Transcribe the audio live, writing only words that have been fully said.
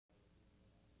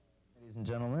Ladies and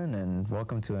gentlemen, and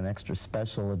welcome to an extra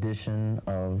special edition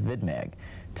of VidMag.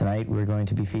 Tonight we're going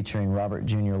to be featuring Robert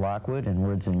Jr. Lockwood in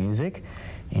Words and Music,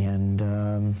 and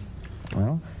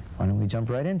well, why don't we jump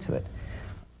right into it?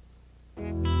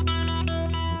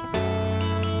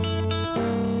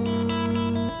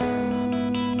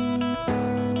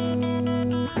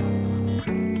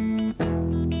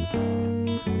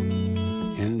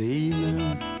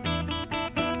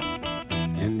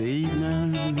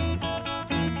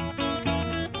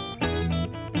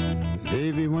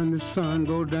 Baby, when the sun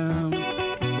go down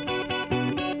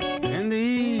in the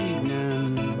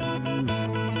evening,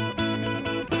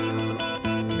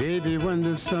 baby, when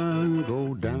the sun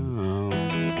go down,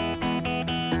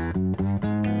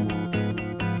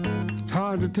 it's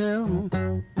hard to tell,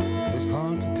 it's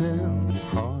hard to tell, it's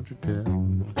hard to tell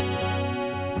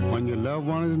when your loved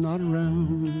one is not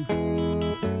around,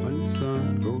 when the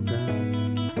sun go down.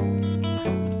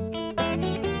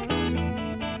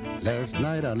 Last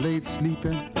night I laid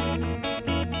sleeping,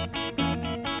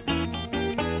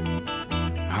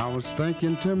 I was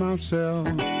thinking to myself.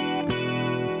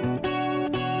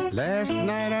 Last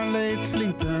night I laid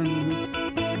sleeping,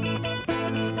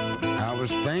 I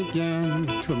was thinking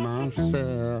to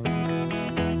myself.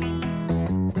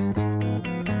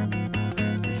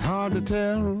 It's hard to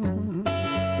tell,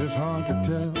 it's hard to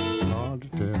tell, it's hard to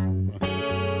tell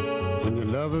when your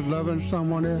love is loving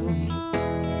someone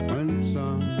else, when the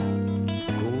sun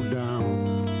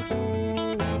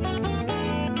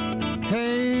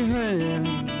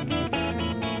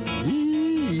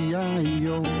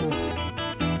E-I-O.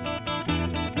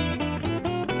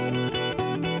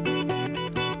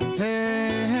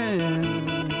 Hey, hey,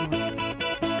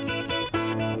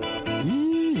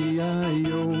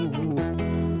 E-I-O.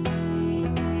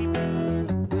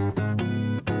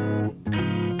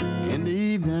 In the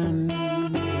evening,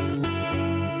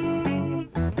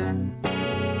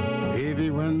 baby,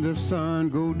 when the sun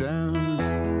go down,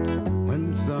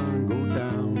 when the sun go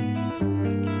down,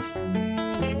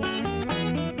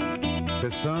 the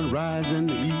sunrise in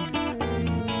the east,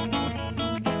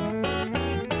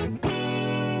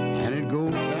 and it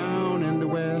goes down in the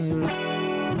west.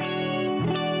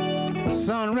 The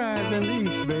sunrise in the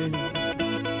east, baby,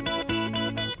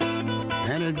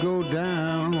 and it goes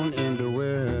down in the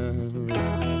west.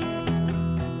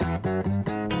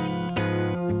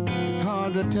 It's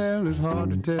hard to tell, it's hard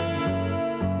to tell,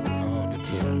 it's hard to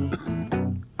tell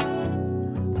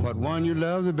what one you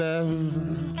love the best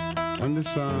when the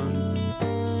sun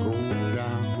goes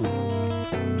down.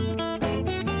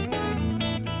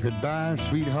 Goodbye,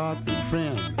 sweethearts and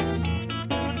friends.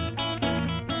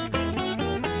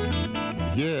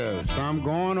 Yes, I'm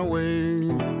going away.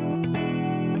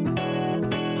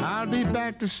 I'll be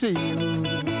back to see you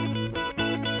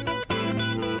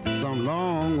some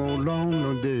long, oh,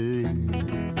 long day.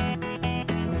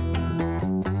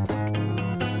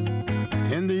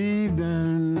 In the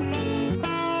evening,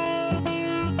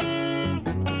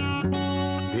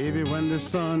 baby, when the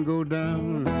sun go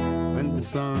down, when the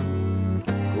sun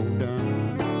go down.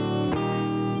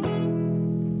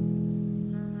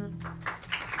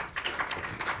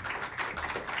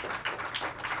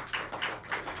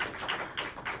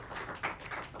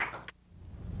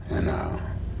 And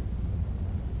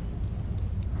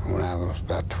when I was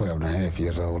about 12 and a half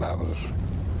years old, I was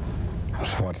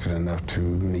fortunate enough to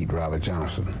meet Robert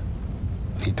Johnson.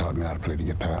 He taught me how to play the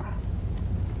guitar.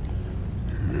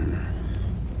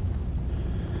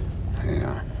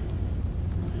 Yeah.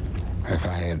 If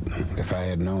I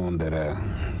had known that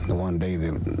the one day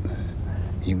that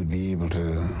you would be able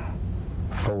to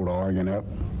fold the organ up,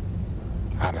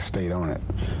 I'd have stayed on it.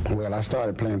 Well, I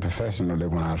started playing professionally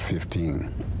when I was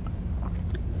 15.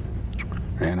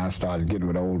 And I started getting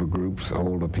with older groups,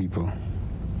 older people,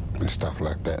 and stuff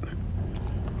like that.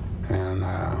 And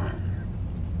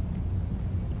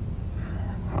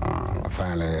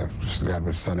finally, I got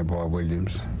with Sonny Boy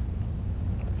Williams.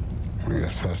 The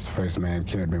first man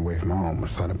carried me away from home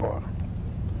was Sonny Boy.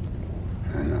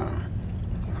 And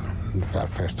the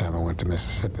first time I went to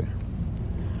Mississippi,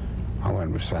 I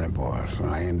went with Sonny Boy. So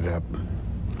I ended up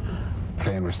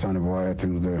playing with Sonny Boy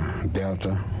through the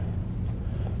Delta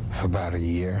for about a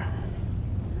year.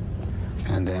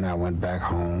 And then I went back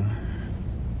home.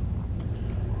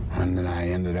 And then I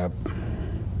ended up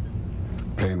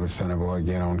playing with Sonny Boy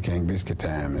again on King Biscuit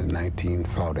time in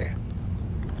 1940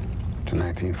 to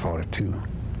 1942.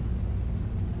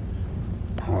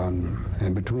 Well,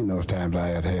 in between those times, I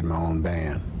had my own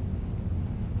band.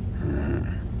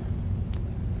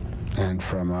 And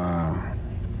from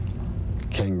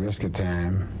King Biscuit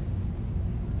time,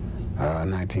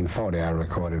 1940, I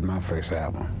recorded my first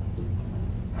album.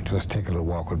 Just take a little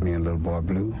walk with me and Little Boy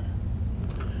Blue.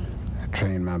 I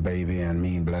trained my baby and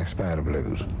Mean Black Spider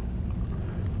Blues.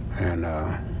 And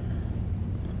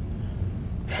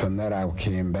from that I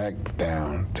came back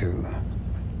down to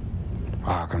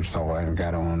Arkansas and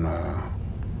got on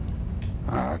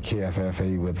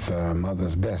KFFA with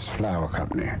Mother's Best Flower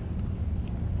Company.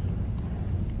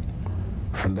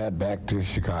 From that back to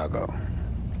Chicago.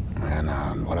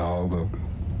 And with all the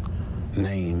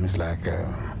names like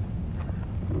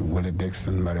Willie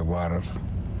Dixon, Muddy Waters,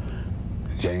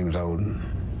 James Oden,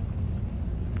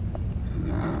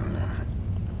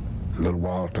 Little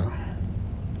Walter,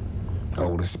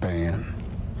 Otis Spann.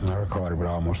 I recorded with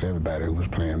almost everybody who was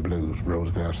playing blues,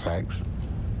 Roosevelt Sykes.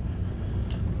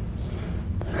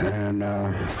 And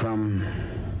from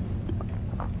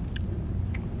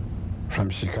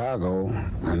Chicago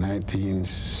in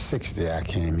 1960, I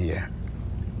came here.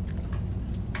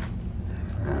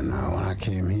 And when I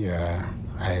came here,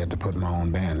 I had to put my own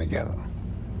band together.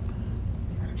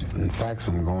 In fact,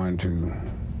 I'm going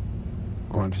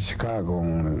to Chicago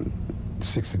on the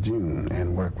 6th of June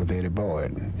and work with Eddie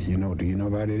Boyd. Do you know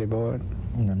about Eddie Boyd?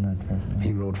 No, not personally.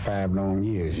 He wrote 5 Long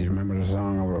Years. You remember the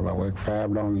song I worked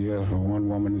 5 long years for one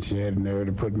woman and she had the nerve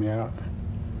to put me out?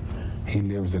 He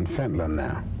lives in Finland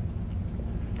now.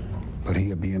 But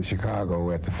he'll be in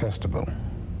Chicago at the festival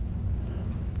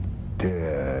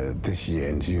this year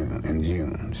in June,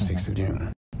 6th of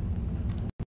June.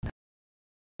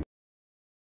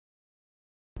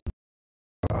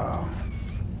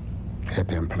 Help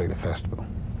him play the festival.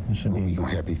 We're gonna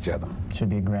help each other. Should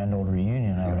be a grand old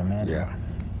reunion, I would imagine. Yeah.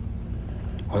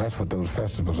 Well, that's what those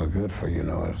festivals are good for,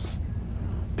 It's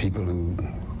people who've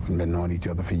been knowing each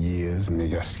other for years and they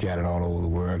just scattered all over the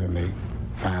world and they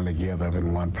finally gather up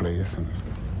in one place and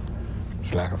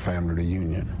it's like a family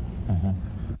reunion.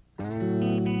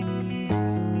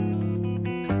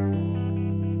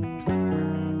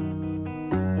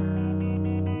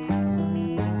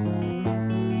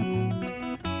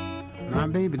 My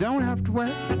baby don't have to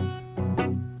work,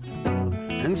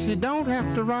 and she don't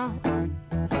have to rob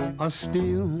or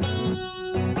steal.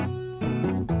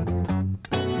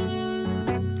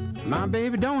 My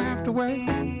baby don't have to work,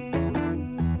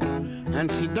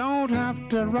 and she don't have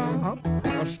to rob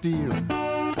or steal.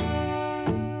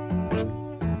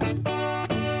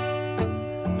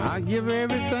 I give her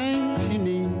everything she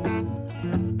needs,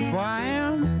 for I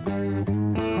am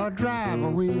her driver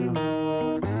wheel.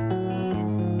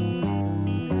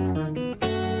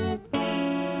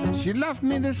 She left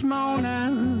me this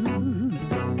morning,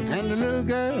 and the little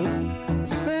girl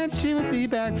said she would be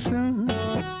back soon.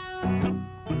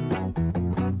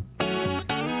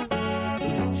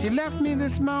 She left me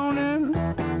this morning,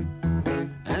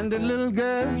 and the little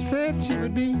girl said she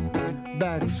would be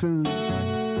back soon.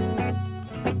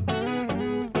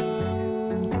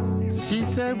 She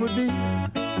said it would be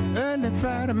early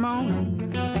Friday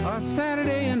morning or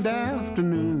Saturday in the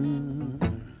afternoon.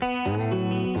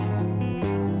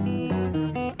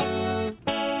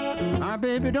 My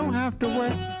baby don't have to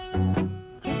work.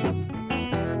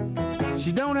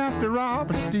 She don't have to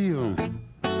rob or steal.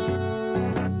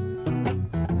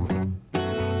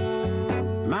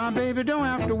 My baby don't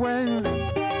have to work,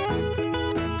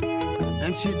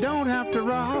 and she don't have to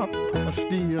rob or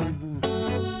steal.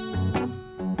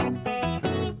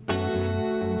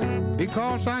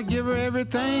 Because I give her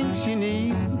everything she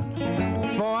needs,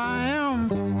 for I am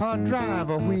her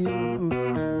driver wheel.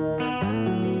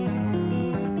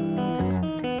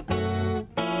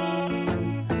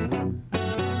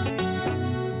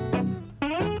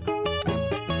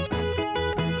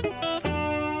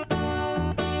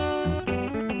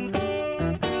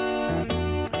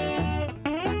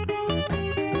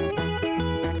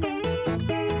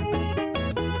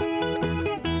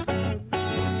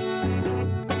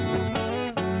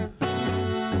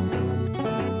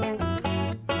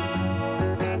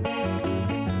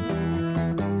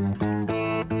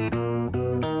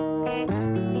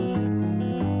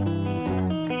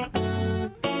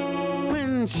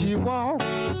 She walk,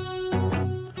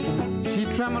 she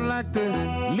tremble like the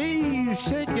leaves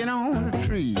shaking on the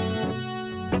tree.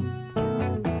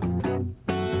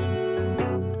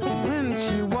 When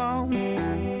she walk,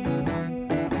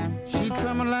 she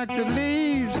tremble like the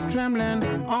leaves trembling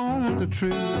on the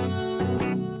tree.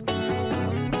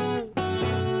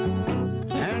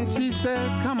 And she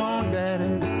says, come on,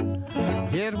 Daddy,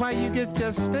 here's why you get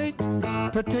your steak,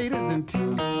 potatoes, and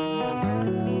tea.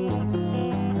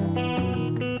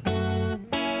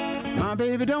 My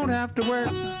baby don't have to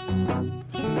work,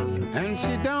 and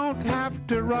she don't have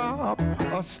to rob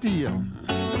or steal.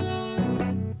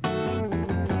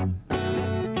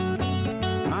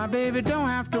 My baby don't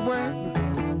have to work,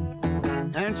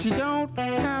 and she don't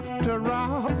have to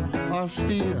rob or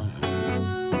steal,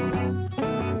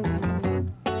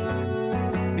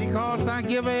 because I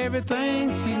give her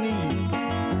everything she needs,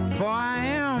 for I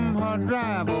am her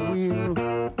driver wheel.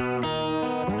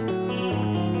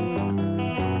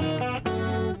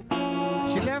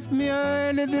 She left me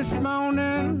early this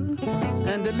morning,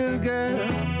 and the little girl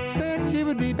said she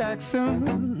would be back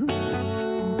soon.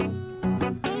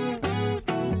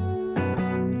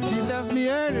 She left me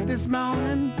early this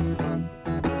morning,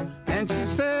 and she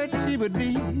said she would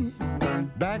be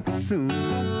back soon.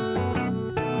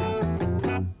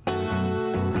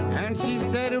 And she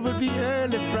said it would be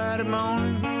early Friday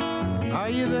morning, or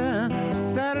either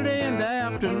Saturday in the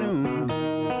afternoon.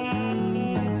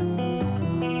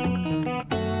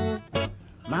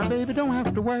 My baby don't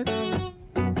have to work,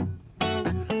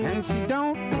 and she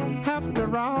don't have to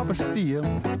rob or steal.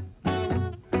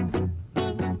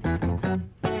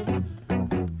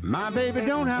 My baby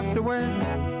don't have to work,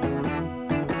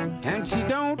 and she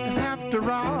don't have to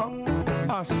rob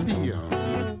or steal.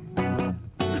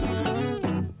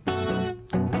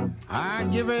 I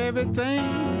give her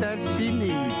everything that she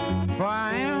needs, for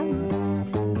I am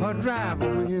her driver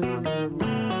wheel.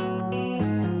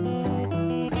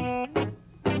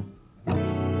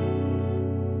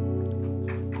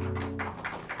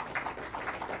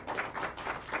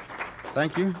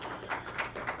 Thank you.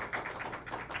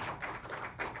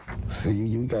 See,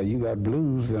 you got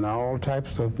blues in all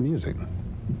types of music.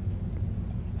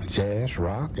 Jazz,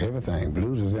 rock, everything.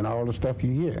 Blues is in all the stuff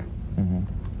you hear. Mm-hmm.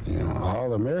 You know, all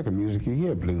the American music you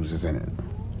hear, blues is in it.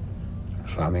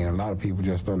 So, I mean, a lot of people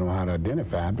just don't know how to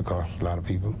identify it, because a lot of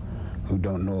people who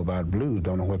don't know about blues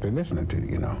don't know what they're listening to,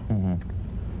 you know.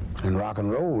 Mm-hmm. And rock and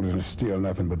roll is still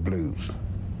nothing but blues.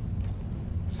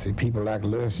 See, people like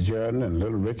Louis Jordan and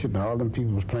Little Richard and all them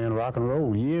people was playing rock and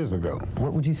roll years ago.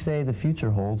 What would you say the future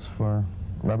holds for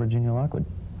Robert Jr. Lockwood?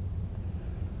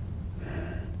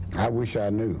 I wish I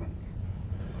knew.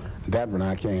 That one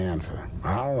I can't answer.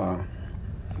 I'll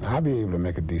be able to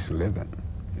make a decent living,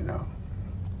 you know.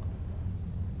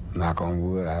 Knock on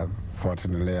wood,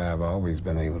 fortunately, I've always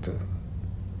been able to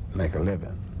make a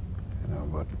living, you know,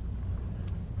 but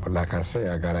like I say,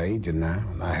 I got an agent now.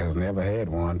 I has never had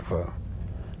one for,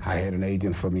 I had an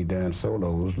agent for me doing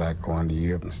solos, like going to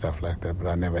Europe and stuff like that, but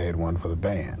I never had one for the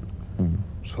band. Mm-hmm.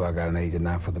 So I got an agent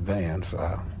now for the band, so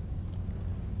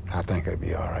I think it'll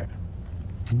be all right.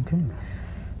 Okay.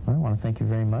 Well, I want to thank you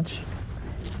very much.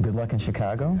 Good luck in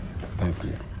Chicago. Thank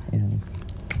you. And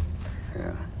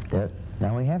yeah.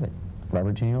 Now we have it.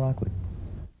 Robert Jr. Lockwood.